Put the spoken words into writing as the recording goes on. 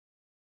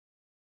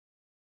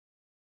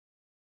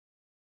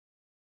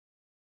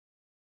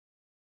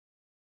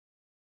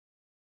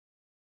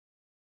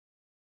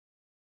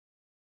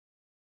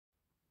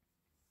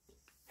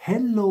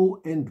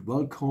Hello and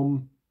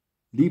welcome,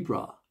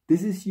 Libra.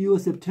 This is your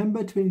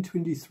September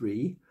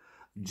 2023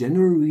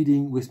 general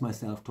reading with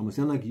myself, Thomas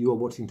Janak. You are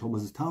watching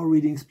Thomas's Tarot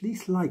readings.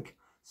 Please like,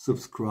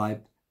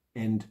 subscribe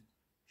and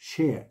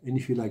share. And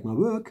if you like my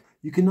work,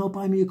 you can now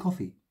buy me a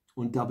coffee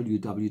on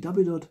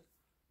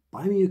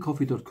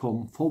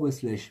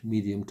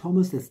www.buymeacoffee.com/medium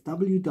Thomas. That's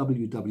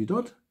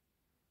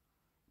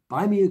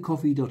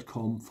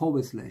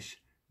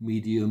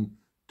www.buymeacoffee.com/medium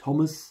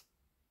Thomas.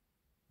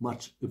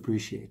 Much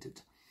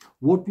appreciated.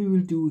 What we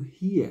will do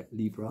here,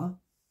 Libra,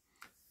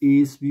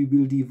 is we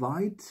will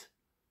divide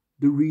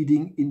the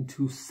reading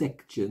into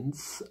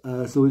sections,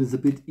 so it is a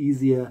bit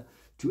easier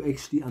to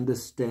actually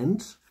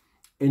understand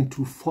and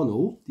to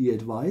follow the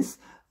advice.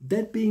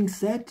 That being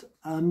said,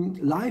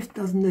 life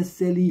doesn't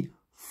necessarily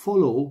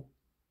follow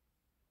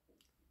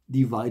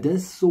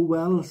dividers so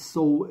well,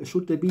 so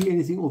should there be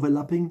anything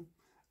overlapping,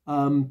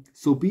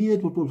 so be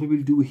it. What we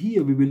will do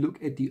here, we will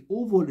look at the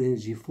overall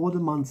energy for the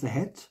months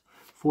ahead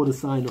for the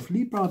sign of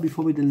Libra,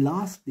 before we then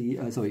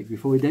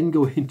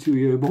go into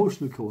your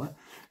emotional core,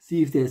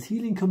 see if there's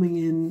healing coming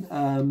in,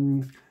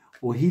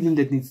 or healing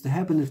that needs to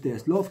happen, if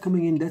there's love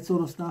coming in, that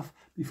sort of stuff,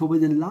 before we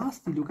then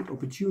lastly look at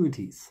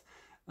opportunities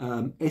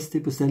as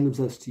they present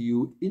themselves to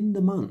you in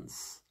the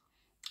months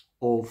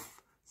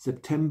of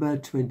September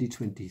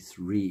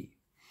 2023.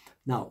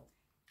 Now,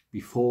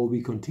 before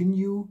we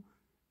continue,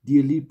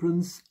 dear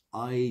Librans,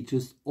 I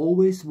just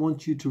always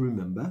want you to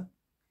remember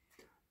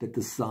that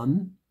the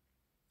sun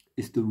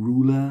is the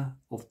ruler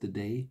of the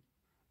day,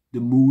 the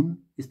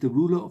moon is the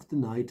ruler of the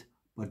night,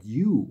 but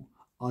you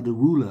are the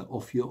ruler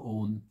of your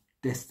own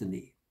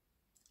destiny.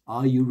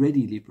 Are you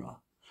ready, Libra?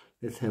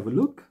 Let's have a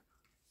look.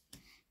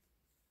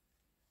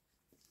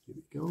 Here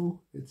we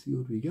go. Let's see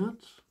what we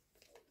got.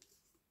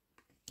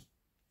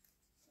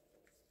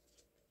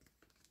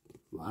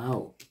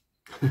 Wow.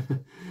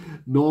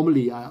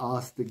 Normally I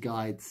ask the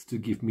guides to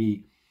give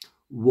me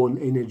one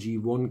energy,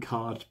 one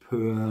card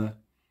per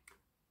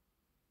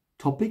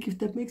topic, if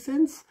that makes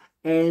sense,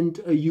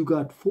 and you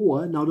got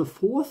 4. Now the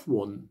fourth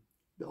one,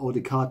 or the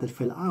card that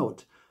fell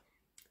out,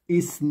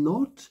 is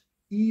not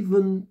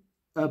even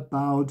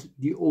about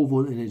the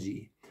overall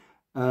energy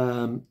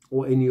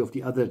or any of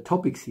the other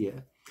topics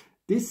here.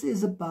 This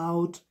is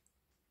about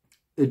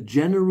a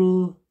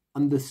general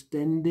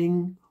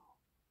understanding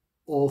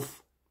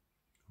of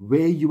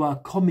where you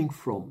are coming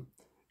from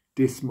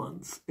this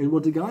month. And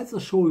what the guides are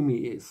showing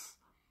me is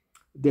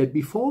that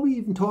before we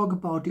even talk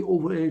about the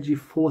overall energy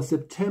for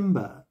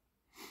September,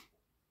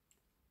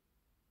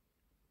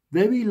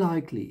 very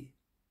likely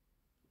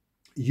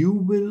you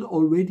will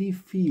already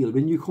feel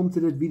when you come to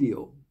that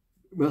video,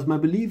 because my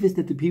belief is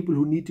that the people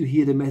who need to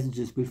hear the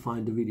messages will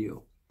find the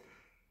video.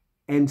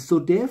 And so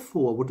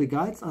therefore what the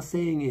guides are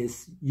saying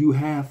is you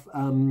have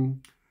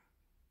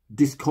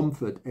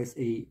discomfort as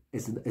a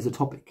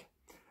topic.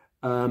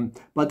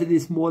 But it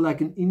is more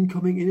like an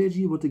incoming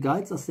energy. What the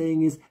guides are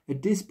saying is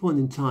at this point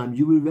in time,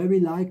 you will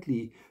very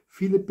likely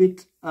feel a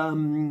bit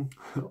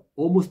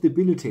almost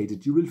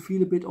debilitated. You will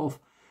feel a bit of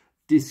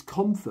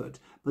discomfort,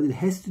 but it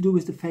has to do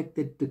with the fact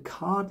that the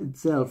card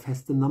itself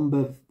has the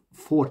number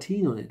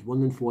 14 on it.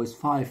 1 and 4 is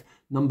 5,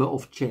 number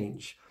of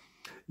change.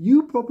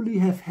 You probably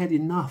have had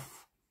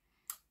enough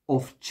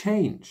of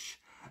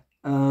change.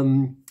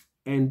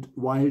 And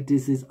while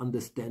this is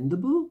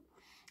understandable,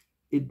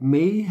 it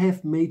may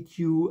have made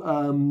you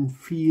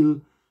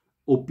feel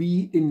or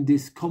be in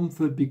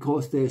discomfort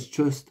because there's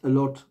just a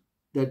lot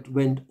that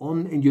went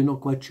on and you're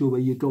not quite sure where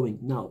you're going.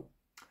 Now,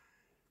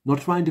 not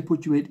trying to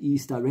put you at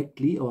ease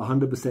directly or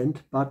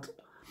 100%, but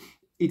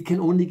it can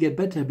only get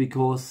better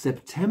because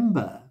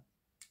September,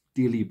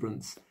 dear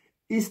Librans,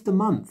 is the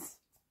month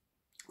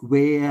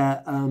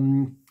where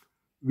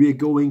we're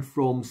going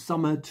from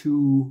summer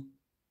to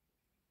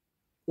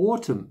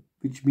autumn,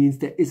 which means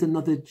there is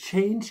another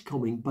change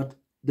coming, but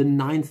the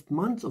 9th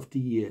month of the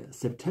year,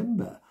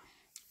 September,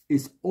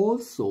 is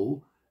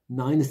also,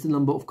 9 is the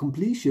number of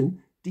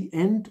completion, the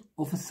end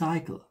of a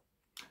cycle.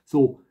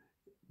 So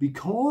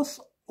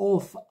because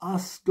of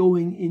us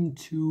going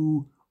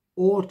into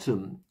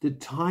autumn, the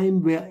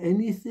time where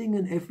anything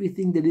and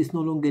everything that is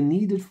no longer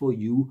needed for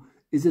you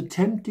is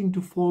attempting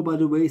to fall by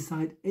the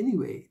wayside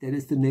anyway. That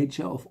is the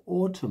nature of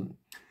autumn.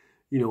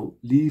 You know,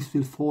 leaves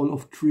will fall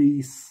off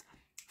trees,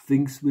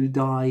 things will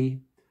die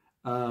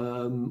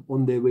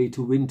on their way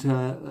to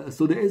winter.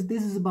 So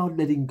this is about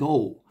letting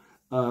go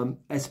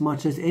as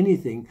much as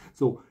anything.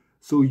 So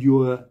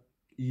you're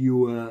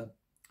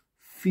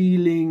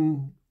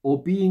feeling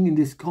or being in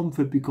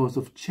discomfort because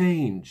of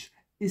change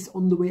is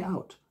on the way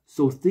out.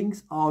 So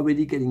things are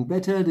already getting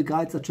better. The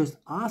guides are just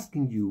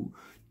asking you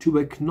to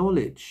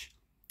acknowledge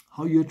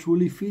how you're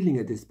truly feeling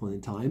at this point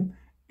in time.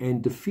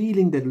 And the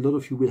feeling that a lot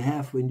of you will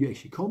have when you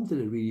actually come to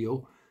the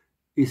video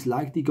is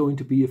likely going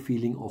to be a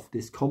feeling of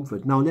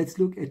discomfort. Now let's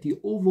look at the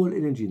overall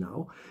energy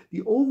now.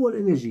 The overall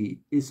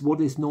energy is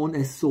what is known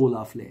as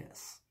solar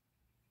flares.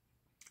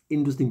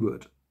 Interesting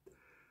word.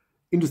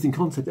 Interesting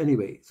concept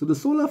anyway. So the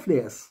solar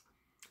flares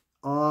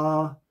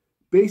are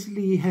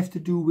basically have to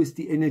do with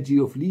the energy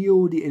of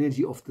Leo, the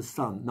energy of the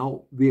sun.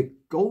 Now we're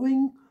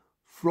going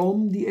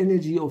from the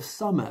energy of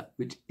summer,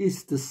 which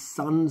is the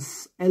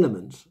sun's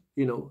element,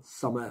 you know,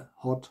 summer,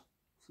 hot,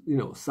 you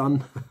know,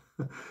 sun,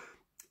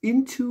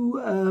 into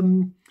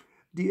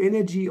the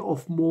energy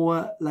of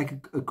more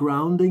like a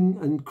grounding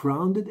and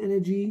grounded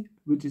energy,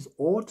 which is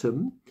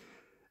autumn.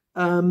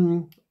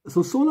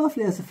 So solar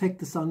flares affect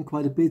the sun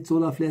quite a bit.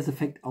 Solar flares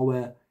affect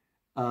our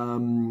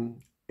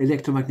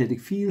electromagnetic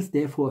fields,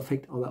 therefore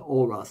affect our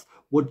auras.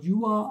 What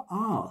you are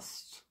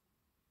asked,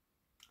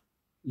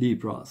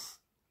 Librans,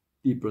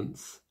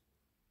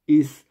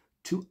 is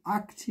to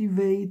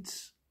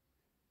activate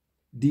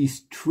the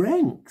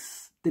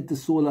strengths that the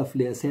solar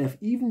flares have,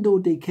 even though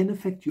they can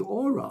affect your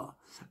aura.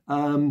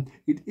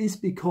 It is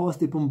because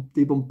they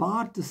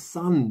bombard the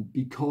sun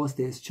because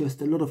there's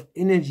just a lot of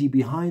energy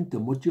behind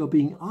them. What you're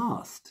being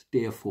asked,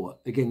 therefore,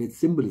 again, it's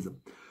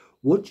symbolism.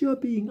 What you're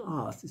being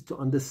asked is to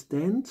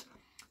understand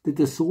that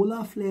the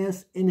solar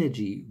flares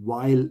energy,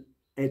 while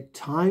at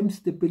times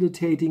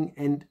debilitating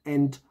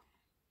and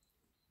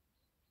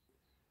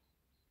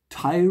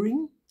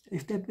tiring,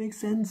 if that makes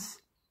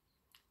sense,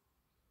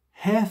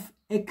 have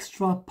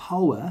extra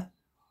power,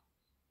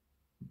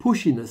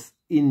 pushiness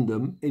in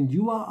them, and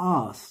you are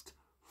asked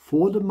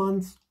for the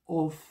month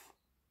of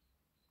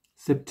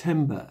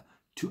September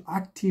to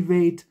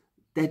activate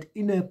that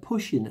inner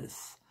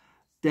pushiness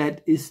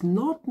that is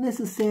not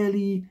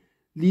necessarily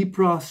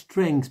Libra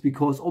strength,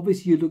 because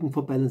obviously you're looking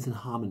for balance and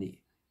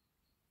harmony.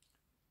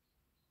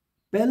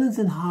 Balance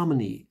and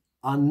harmony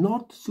are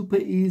not super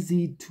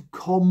easy to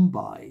come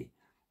by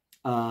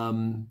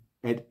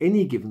at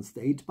any given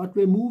state, but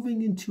we're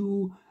moving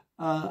into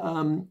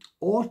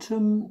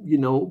autumn, you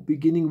know,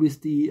 beginning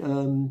with the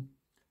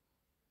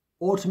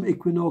autumn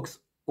equinox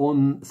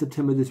on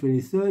September the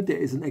 23rd. There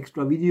is an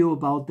extra video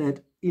about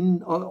that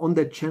on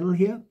that channel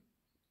here.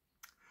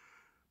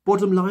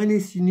 Bottom line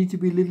is you need to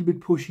be a little bit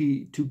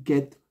pushy to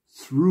get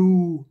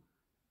through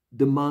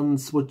the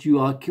months. What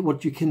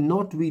you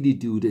cannot really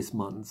do this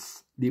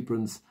month,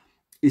 Librans,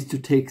 is to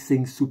take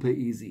things super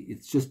easy.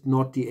 It's just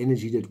not the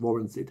energy that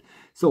warrants it.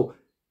 So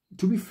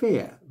to be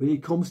fair, when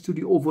it comes to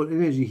the overall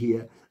energy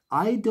here,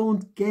 I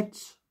don't get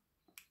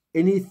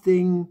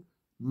anything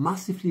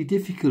massively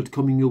difficult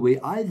coming your way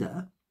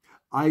either.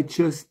 I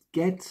just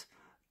get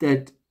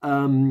that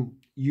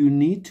you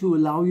need to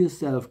allow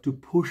yourself to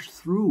push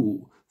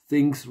through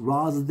things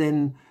rather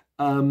than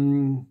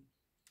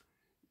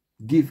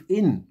give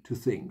in to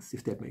things,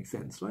 if that makes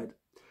sense, right?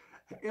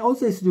 It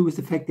also has to do with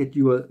the fact that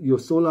your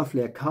solar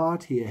flare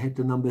card here had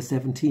the number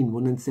 17.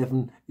 1 and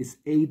 7 is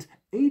 8.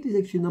 8 is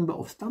actually a number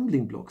of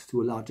stumbling blocks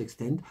to a large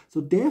extent.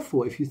 So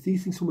therefore, if you see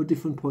things from a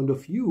different point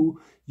of view,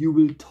 you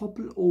will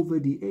topple over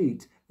the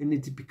 8 and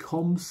it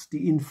becomes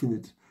the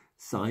infinite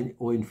sign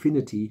or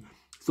infinity.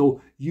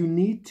 So you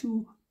need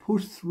to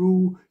push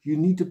through. You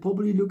need to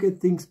probably look at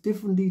things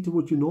differently to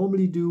what you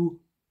normally do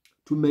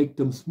to make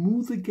them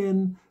smooth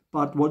again.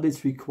 But what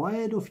is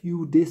required of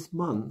you this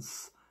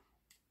month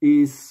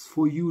is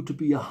for you to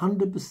be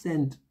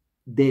 100%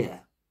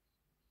 there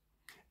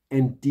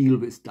and deal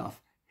with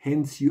stuff.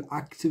 Hence, you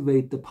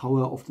activate the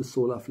power of the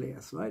solar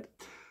flares, right?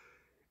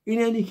 In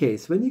any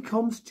case, when it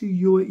comes to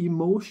your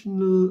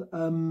emotional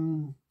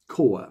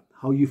core,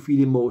 how you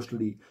feel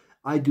emotionally,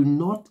 I do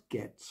not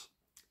get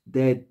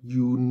that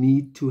you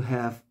need to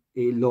have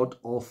a lot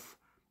of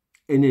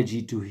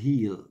energy to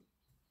heal.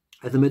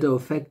 As a matter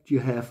of fact,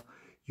 you have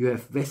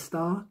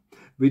Vesta,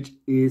 which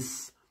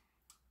is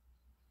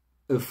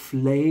a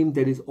flame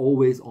that is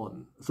always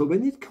on. So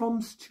when it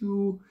comes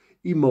to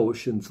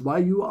emotions,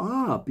 while you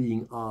are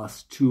being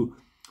asked to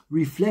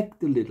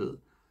reflect a little,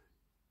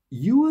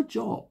 your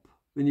job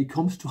when it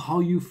comes to how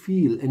you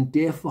feel and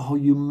therefore how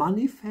you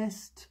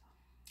manifest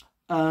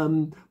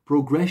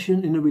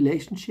progression in a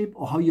relationship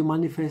or how you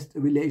manifest a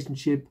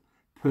relationship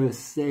per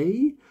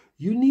se,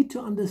 you need to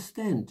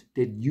understand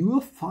that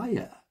your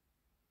fire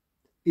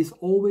is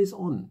always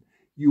on.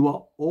 You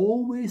are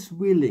always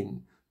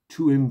willing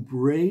to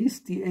embrace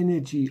the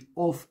energy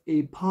of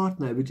a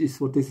partner, which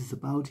is what this is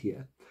about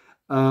here.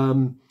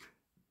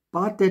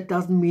 But that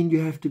doesn't mean you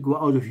have to go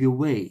out of your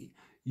way.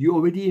 You're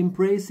already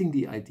embracing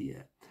the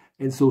idea.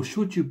 And so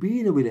should you be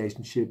in a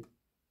relationship,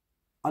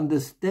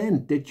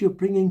 understand that you're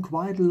bringing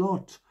quite a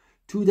lot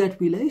to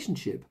that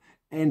relationship.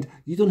 And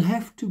you don't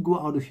have to go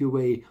out of your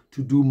way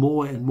to do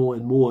more and more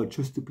and more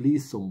just to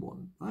please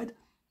someone, right?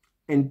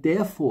 And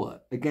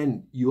therefore,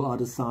 again, you are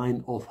the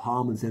sign of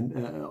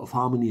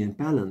harmony and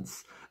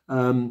balance.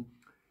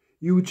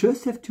 You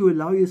just have to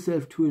allow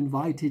yourself to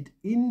invite it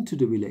into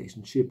the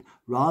relationship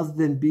rather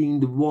than being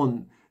the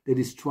one that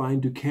is trying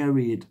to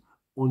carry it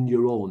on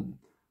your own.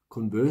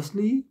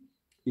 Conversely,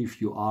 if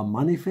you are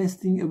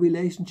manifesting a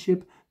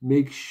relationship,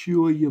 make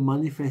sure you're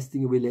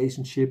manifesting a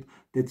relationship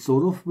that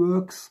sort of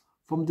works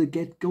from the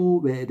get-go,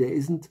 where there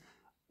isn't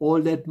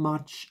all that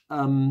much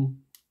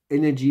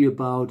energy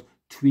about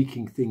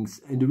tweaking things.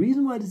 And the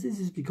reason why this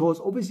is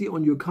because obviously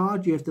on your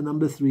card you have the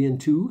number 3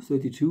 and 2,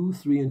 32,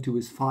 3 and 2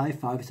 is 5,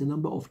 5 is the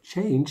number of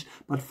change,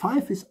 but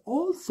 5 is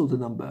also the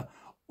number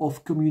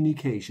of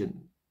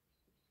communication.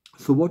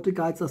 So what the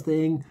guides are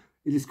saying,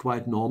 it is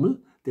quite normal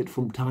that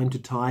from time to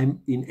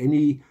time in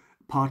any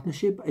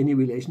partnership, any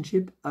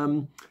relationship,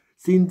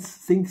 since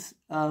things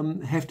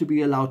have to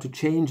be allowed to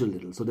change a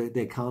little, so that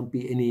there can't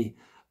be any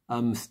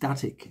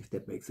static, if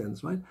that makes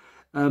sense, right?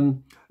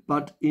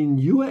 But in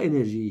your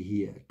energy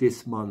here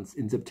this month,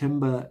 in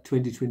September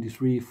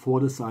 2023, for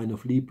the sign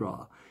of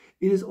Libra,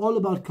 it is all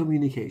about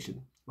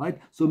communication, right?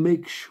 So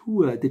make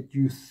sure that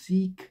you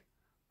seek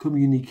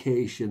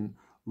communication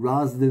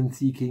rather than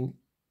seeking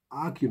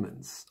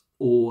arguments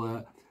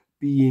or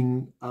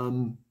being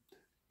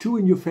too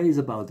in your face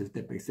about it, if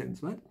that makes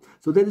sense, right?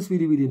 So that is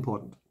really, really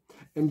important.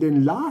 And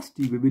then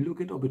lastly, we will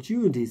look at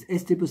opportunities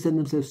as they present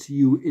themselves to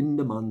you in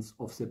the month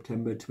of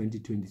September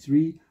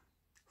 2023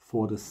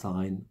 for the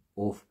sign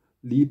of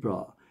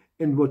Libra.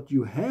 And what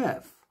you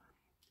have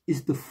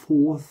is the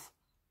 4th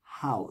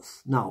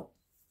house. Now,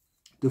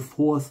 the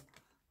 4th,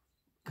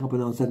 can't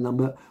pronounce that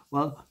number.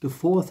 Well, the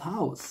 4th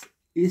house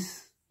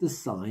is the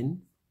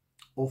sign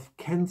of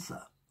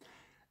Cancer.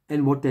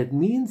 And what that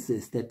means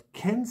is that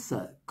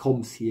Cancer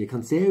comes here,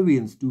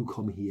 Cancerians do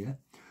come here,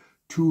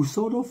 to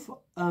sort of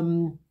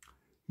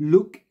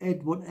look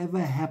at whatever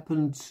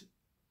happened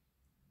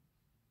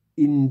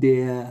in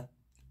their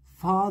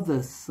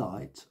father's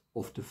side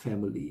of the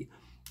family,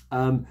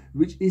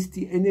 which is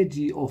the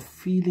energy of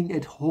feeling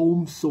at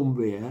home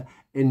somewhere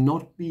and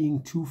not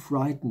being too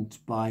frightened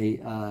by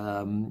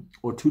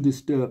or too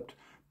disturbed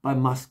by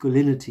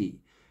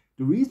masculinity.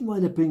 The reason why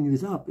they're bringing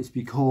this up is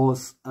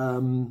because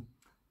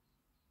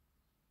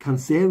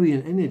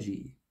Cancerian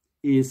energy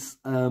is,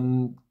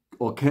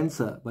 or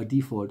Cancer by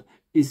default,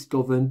 is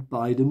governed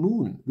by the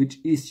moon, which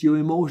is your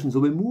emotion. So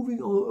we're moving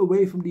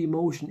away from the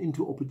emotion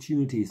into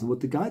opportunities. And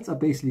what the guides are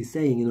basically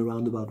saying in a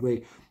roundabout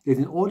way, that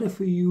in order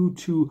for you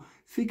to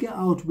figure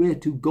out where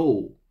to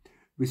go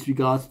with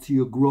regards to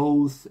your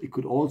growth, it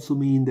could also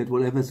mean that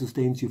whatever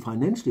sustains you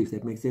financially, if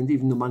that makes sense,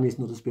 even though money is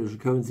not a spiritual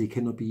currency,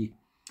 cannot be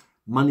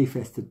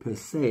manifested per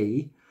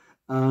se,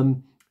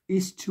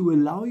 is to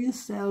allow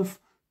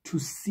yourself to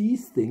see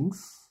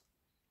things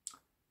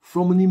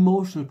from an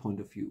emotional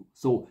point of view.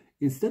 So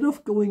instead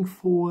of going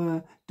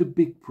for the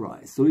big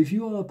prize, so if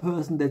you are a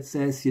person that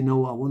says, you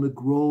know, I want to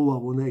grow, I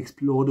want to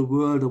explore the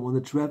world, I want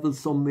to travel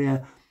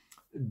somewhere,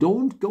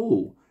 don't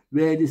go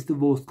where it is the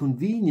most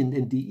convenient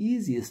and the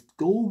easiest.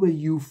 Go where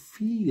you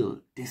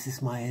feel, this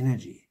is my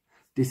energy,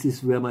 this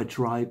is where my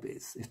tribe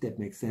is, if that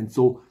makes sense.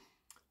 So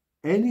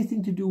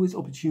anything to do with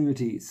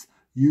opportunities,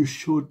 you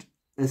should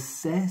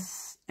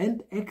assess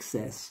and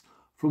access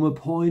from a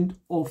point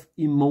of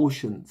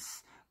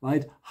emotions,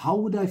 right? How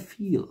would I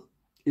feel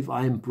if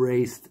I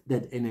embraced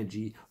that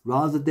energy,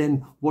 rather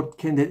than what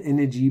can that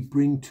energy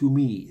bring to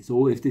me?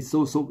 So if this,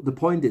 so the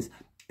point is,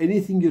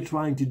 anything you're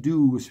trying to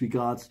do with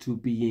regards to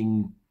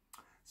being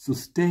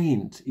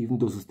sustained, even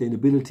though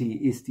sustainability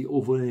is the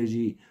overall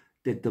energy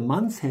that the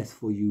month has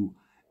for you,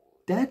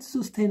 that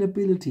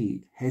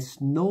sustainability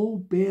has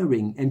no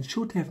bearing and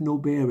should have no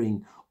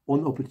bearing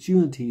on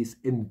opportunities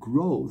and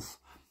growth,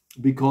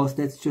 because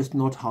that's just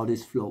not how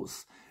this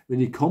flows.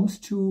 When it comes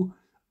to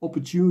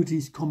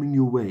opportunities coming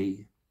your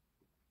way,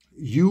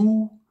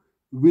 you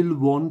will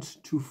want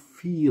to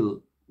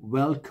feel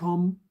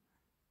welcome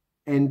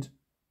and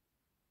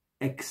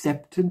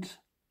accepted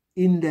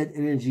in that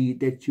energy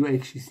that you're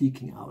actually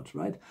seeking out,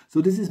 right?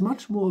 So this is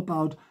much more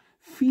about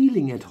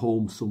feeling at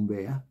home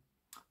somewhere,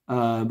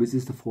 which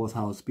is the 4th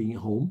house, being at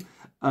home,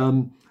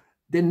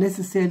 than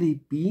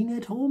necessarily being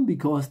at home,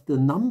 because the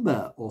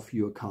number of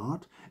your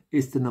card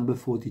is the number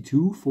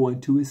 42. 4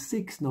 and 2 is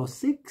 6. Now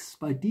 6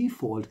 by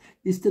default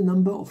is the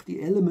number of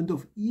the element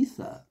of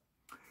ether,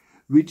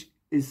 which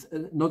is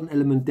not an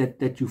element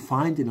that you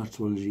find in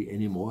astrology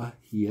anymore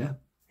here.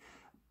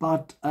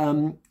 But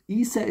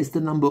ether is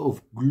the number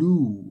of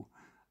glue,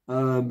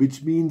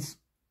 which means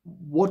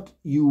what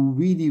you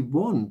really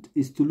want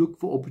is to look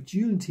for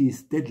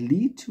opportunities that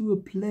lead to a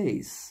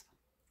place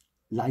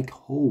like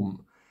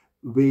home,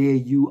 where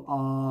you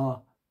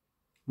are,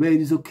 where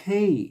it is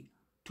okay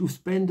to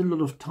spend a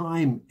lot of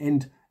time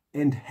and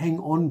hang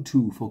on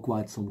to for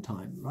quite some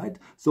time, right?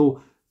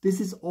 So this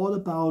is all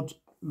about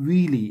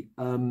really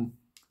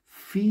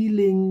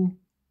feeling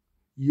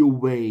your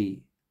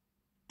way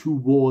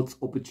towards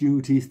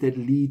opportunities that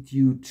lead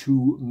you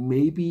to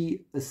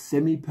maybe a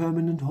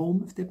semi-permanent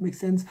home, if that makes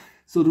sense.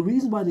 So the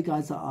reason why the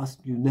guides are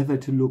asking you never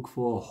to look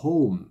for a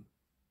home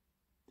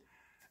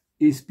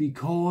is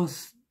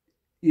because,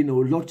 you know,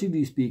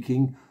 logically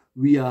speaking,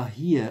 we are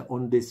here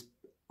on this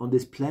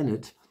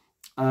planet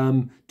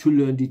to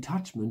learn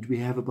detachment. We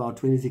have about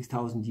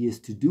 26,000 years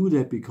to do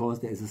that,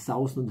 because there is a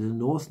south node and a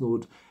north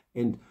node,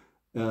 and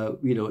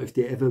you know, if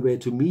they ever were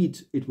to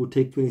meet, it would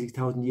take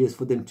 26,000 years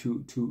for them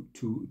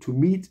to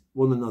meet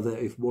one another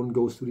if one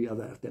goes to the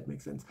other, if that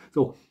makes sense.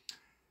 So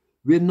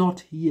we're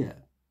not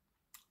here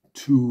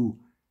to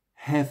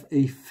have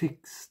a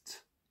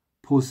fixed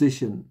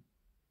position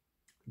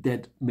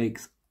that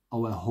makes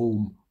our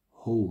home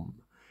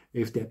home,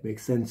 if that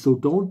makes sense. So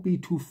don't be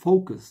too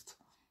focused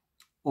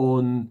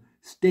on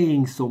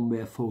staying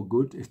somewhere for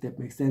good, if that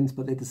makes sense.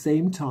 But at the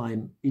same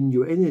time, in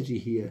your energy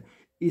here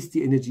is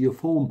the energy of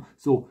home.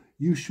 So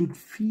you should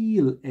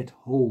feel at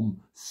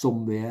home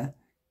somewhere,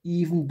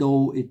 even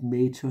though it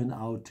may turn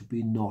out to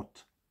be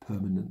not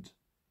permanent.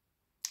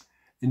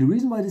 And the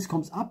reason why this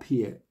comes up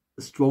here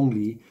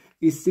strongly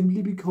is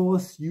simply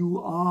because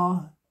you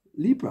are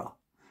Libra.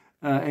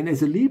 And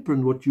as a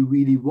Libran, what you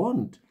really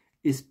want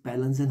is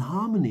balance and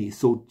harmony.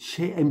 So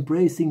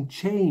embracing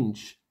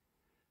change,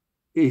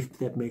 if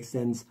that makes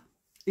sense,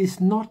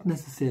 is not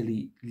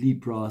necessarily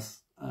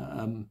Libra's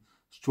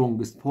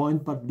strongest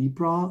point, but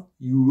Libra,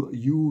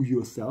 you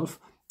yourself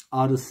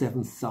are the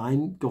 7th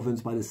sign,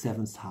 governed by the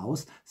 7th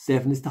house.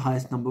 7 is the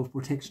highest number of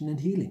protection and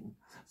healing.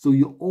 So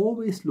you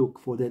always look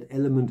for that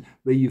element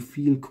where you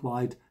feel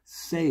quite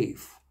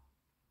safe.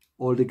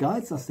 All the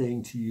guides are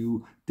saying to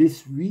you,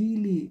 this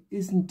really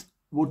isn't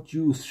what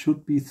you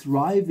should be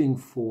thriving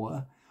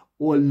for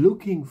or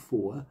looking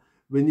for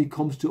when it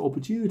comes to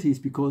opportunities,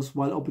 because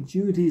while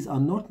opportunities are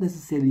not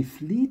necessarily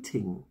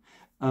fleeting,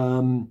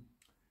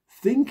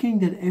 thinking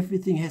that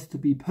everything has to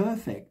be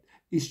perfect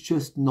is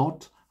just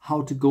not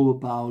how to go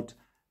about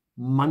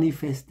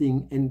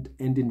manifesting and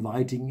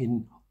inviting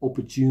in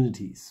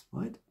opportunities,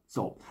 right?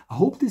 So I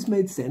hope this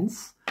made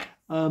sense.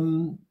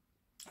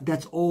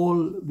 That's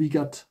all we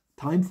got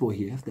time for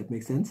here, if that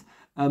makes sense.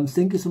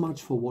 Thank you so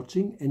much for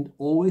watching, and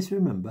always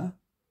remember,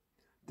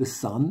 the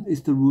sun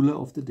is the ruler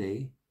of the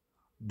day,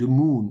 the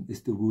moon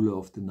is the ruler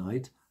of the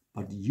night,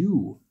 but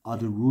you are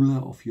the ruler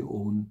of your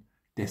own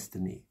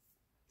destiny.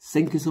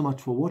 Thank you so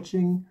much for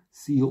watching.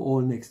 See you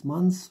all next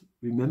month.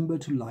 Remember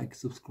to like,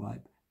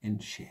 subscribe,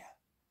 and share.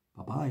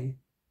 Bye-bye.